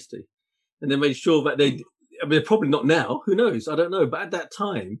sandwiches were tasty, and they made sure that they? I mean, they're probably not now. Who knows? I don't know. But at that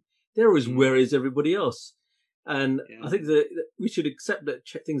time, there was where is everybody else, and I think that we should accept that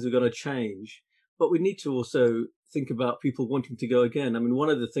things are going to change. but we need to also think about people wanting to go again. I mean, one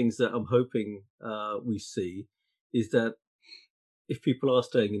of the things that I'm hoping we see is that if people are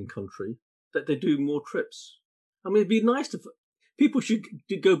staying in country, that they do more trips. I mean, it'd be nice to. People should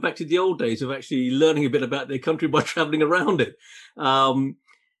go back to the old days of actually learning a bit about their country by traveling around it. And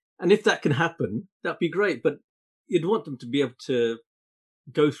if that can happen, that'd be great. But you'd want them to be able to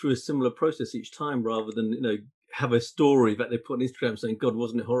go through a similar process each time rather than, have a story that they put on Instagram saying, God,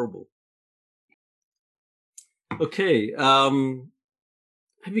 wasn't it horrible? Okay.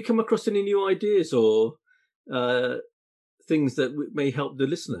 Have you come across any new ideas or things that may help the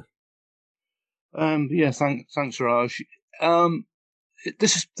listener? Yeah, thanks, Raj.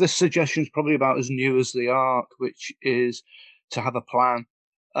 This suggestion is probably about as new as the Ark, which is to have a plan.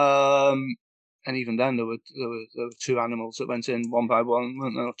 And even then, there were two animals that went in one by one,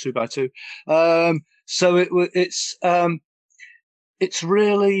 weren't there, or two by two. So it's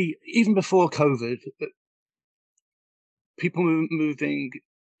really, even before COVID, people moving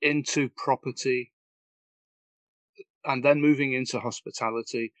into property and then moving into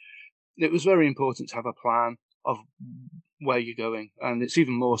hospitality. It was very important to have a plan of where you're going, and it's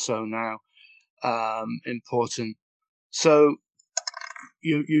even more so now important. So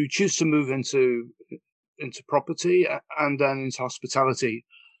you choose to move into property and then into hospitality.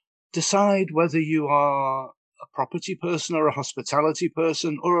 Decide whether you are a property person or a hospitality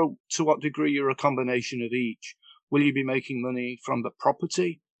person, or to what degree you're a combination of each. Will you be making money from the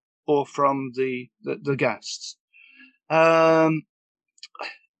property or from the guests? And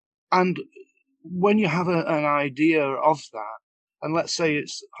when you have an idea of that, and let's say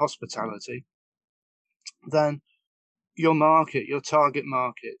it's hospitality, then your market, your target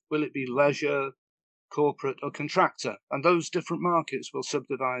market, will it be leisure, corporate, or contractor? And those different markets will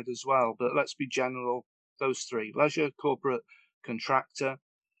subdivide as well. But let's be general, those three: leisure, corporate, contractor.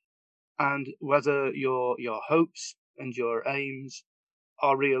 And whether your hopes and your aims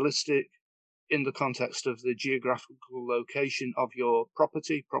are realistic in the context of the geographical location of your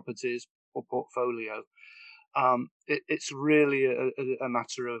properties, or portfolio. It's really a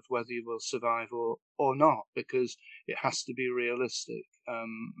matter of whether you will survive or not, because it has to be realistic.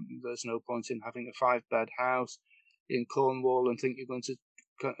 There's no point in having a 5-bed house in Cornwall and think you're going to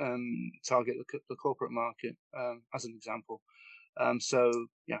target the corporate market, as an example. So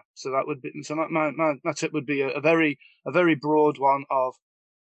that would be, so my tip would be a very broad one of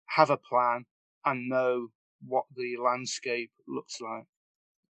have a plan and know what the landscape looks like.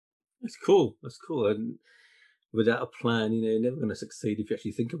 That's cool. And without a plan, you're never going to succeed if you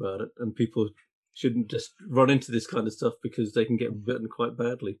actually think about it. And people shouldn't just run into this kind of stuff because they can get bitten quite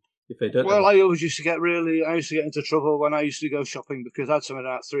badly if they don't. Well, I used to get into trouble when I used to go shopping because I had something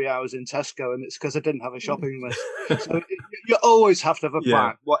about 3 hours in Tesco, and it's because I didn't have a shopping list. So you always have to have a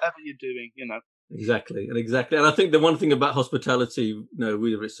plan, whatever you're doing, Exactly. And I think the one thing about hospitality,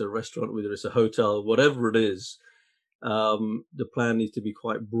 whether it's a restaurant, whether it's a hotel, whatever it is, the plan needs to be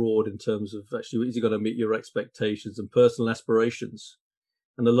quite broad in terms of actually is it going to meet your expectations and personal aspirations.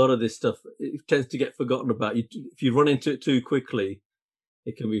 And a lot of this stuff, it tends to get forgotten about. If you run into it too quickly,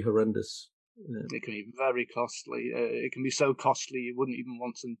 it can be horrendous. It can be very costly. It can be so costly you wouldn't even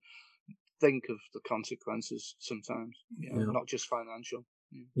want to think of the consequences sometimes, not just financial.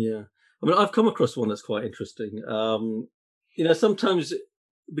 Yeah. I mean, I've come across one that's quite interesting. Sometimes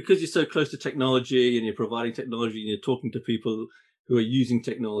because you're so close to technology and you're providing technology and you're talking to people who are using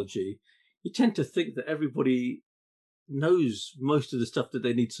technology, you tend to think that everybody knows most of the stuff that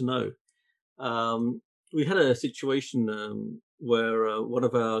they need to know. We had a situation where one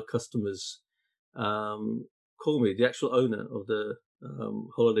of our customers called me, the actual owner of the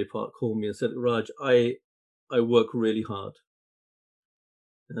holiday park called me and said, Raj, I work really hard.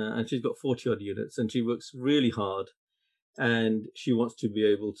 And she's got 40 odd units and she works really hard. And she wants to be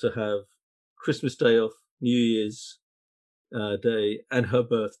able to have Christmas Day off, New Year's Day, and her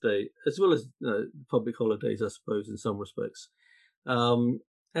birthday, as well as public holidays, I suppose, in some respects. And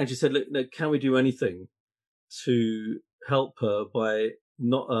she said, look, can we do anything to help her by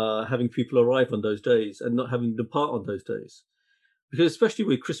not having people arrive on those days and not having them depart on those days? Because especially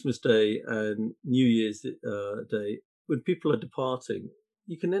with Christmas Day and New Year's Day, when people are departing,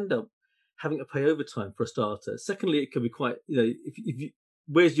 you can end up having to pay overtime for a starter. Secondly, it can be quite, if you,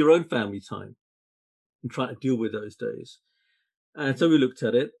 where's your own family time and trying to deal with those days? And so we looked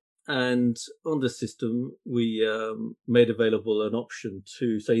at it, and on the system, we made available an option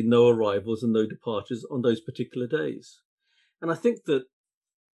to say no arrivals and no departures on those particular days. And I think that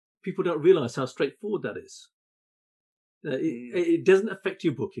people don't realize how straightforward that is. It doesn't affect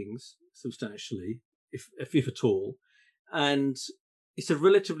your bookings substantially, if at all. And it's a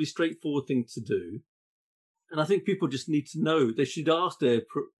relatively straightforward thing to do. And I think people just need to know, they should ask their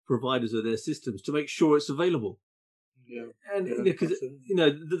providers of their systems to make sure it's available. Yeah. And because,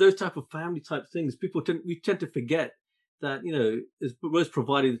 those type of family type things, we tend to forget that, as well as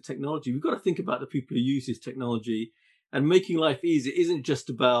providing the technology, we've got to think about the people who use this technology, and making life easier isn't just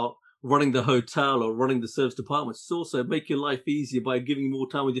about running the hotel or running the service departments. It's also making life easier by giving more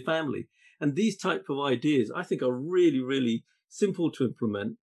time with your family. And these type of ideas, I think, are really, really simple to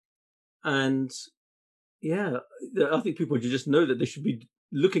implement. And yeah, I think people should just know that they should be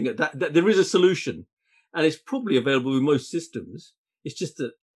looking at that there is a solution, and it's probably available with most systems. It's just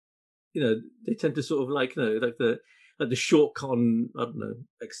that, they tend to sort of like the shortcut on, I don't know,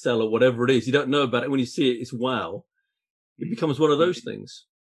 Excel or whatever it is. You don't know about it. When you see it, it's wow. It becomes one of those things.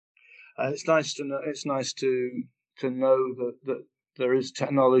 It's nice to know. It's nice to know that there is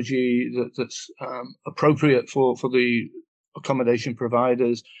technology that's appropriate for the accommodation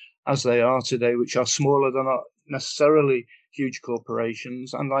providers as they are today, which are smaller. They're not necessarily huge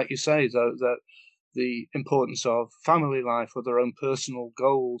corporations. And like you say, that the importance of family life or their own personal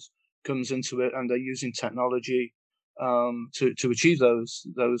goals comes into it, and they're using technology to achieve their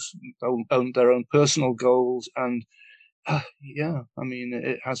own personal goals. And yeah, I mean,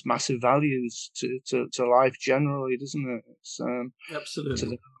 it has massive values to life generally, doesn't it? It's,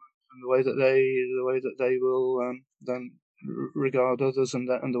 absolutely. The way that they will then regard others, and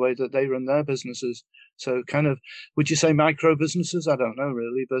the way that they run their businesses. So, kind of, would you say micro businesses? I don't know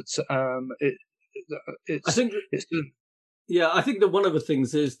really, but I think it's. Yeah, I think that one of the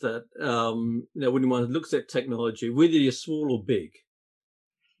things is that when one looks at technology, whether you're small or big,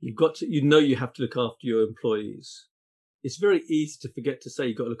 you've got to, you have to look after your employees. It's very easy to forget to say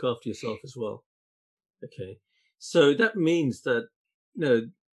you've got to look after yourself as well. Okay, so that means that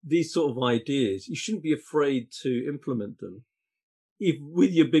these sort of ideas, you shouldn't be afraid to implement them,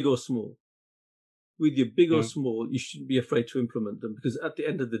 with your big or small. With your big or small, you shouldn't be afraid to implement them, because at the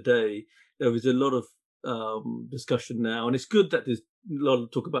end of the day, there is a lot of discussion now, and it's good that there's a lot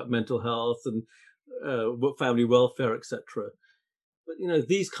of talk about mental health and family welfare, etc. But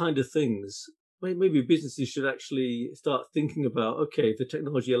these kind of things, maybe businesses should actually start thinking about, okay, if the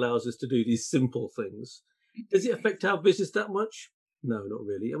technology allows us to do these simple things, does it affect our business that much? No, not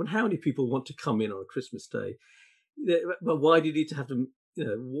really. I mean, how many people want to come in on Christmas Day? But why do you need to have them?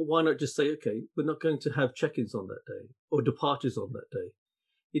 Why not just say, okay, we're not going to have check-ins on that day or departures on that day?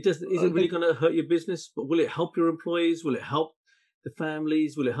 It isn't really going to hurt your business, but will it help your employees? Will it help the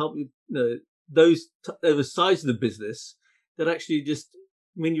families? Will it help those sides of the business that actually just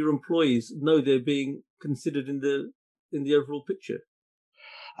mean your employees know they're being considered in the overall picture?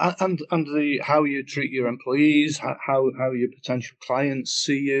 And how you treat your employees, how your potential clients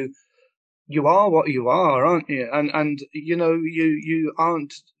see you. You are what you are, aren't you? And you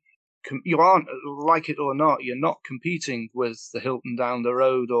aren't, like it or not, you're not competing with the Hilton down the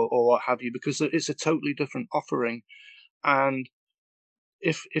road or what have you, because it's a totally different offering. And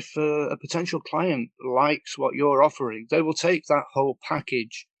if a potential client likes what you're offering, they will take that whole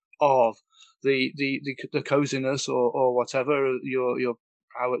package of the coziness or whatever your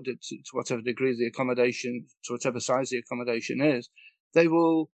how to whatever degree the accommodation, to whatever size the accommodation is.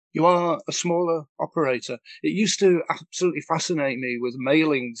 You are a smaller operator. It used to absolutely fascinate me with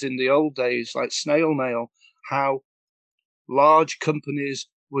mailings in the old days, like snail mail, how large companies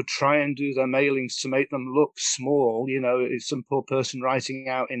would try and do their mailings to make them look small. It's some poor person writing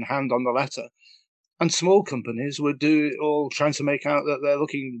out in hand on the letter. And small companies would do it all trying to make out that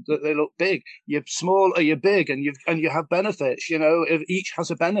they look big. You're small or you're big, and you have benefits. If each has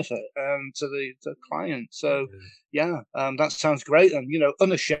a benefit to the client. So that sounds great. And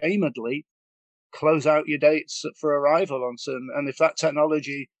unashamedly close out your dates for arrival on some. And if that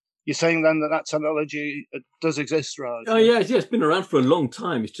technology, you're saying then that technology does exist, Raj? Oh yeah, it's been around for a long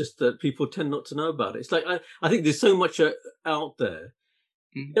time. It's just that people tend not to know about it. It's like I think there's so much out there.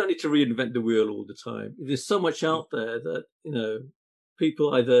 You don't need to reinvent the wheel all the time. There's so much out there that,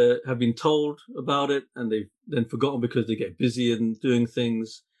 people either have been told about it and they've then forgotten because they get busy and doing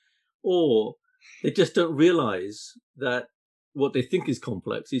things, or they just don't realize that what they think is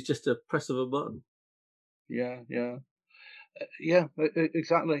complex is just a press of a button. Yeah,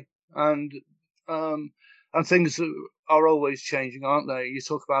 exactly. And things are always changing, aren't they? You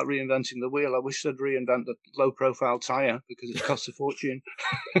talk about reinventing the wheel. I wish they'd reinvent the low-profile tire, because it costs a fortune.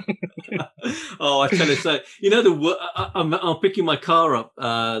 Oh, I tell you, so I'm picking my car up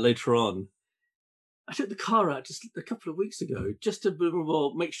later on. I took the car out just a couple of weeks ago, just to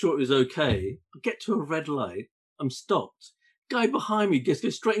make sure it was okay. I get to a red light, I'm stopped. Guy behind me goes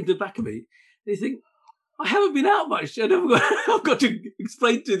straight into the back of me. And you think, I haven't been out much. I've got to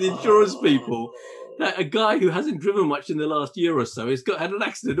explain to the insurance people that a guy who hasn't driven much in the last year or so had an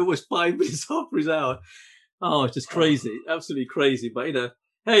accident almost 5 minutes after his hour. Oh, it's just crazy, absolutely crazy. But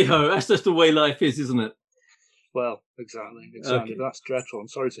hey ho, that's just the way life is, isn't it? Well, exactly. Okay. That's dreadful. I'm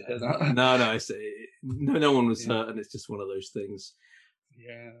sorry to hear that. No one was hurt, and it's just one of those things.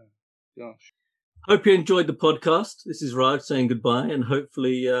 Yeah, gosh. Hope you enjoyed the podcast. This is Raj saying goodbye, and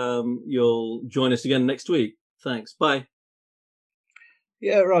hopefully you'll join us again next week. Thanks. Bye.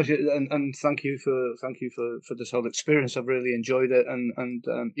 Yeah, Raj, and thank you for this whole experience. I've really enjoyed it, and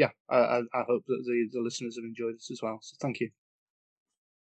I hope that the listeners have enjoyed it as well. So thank you.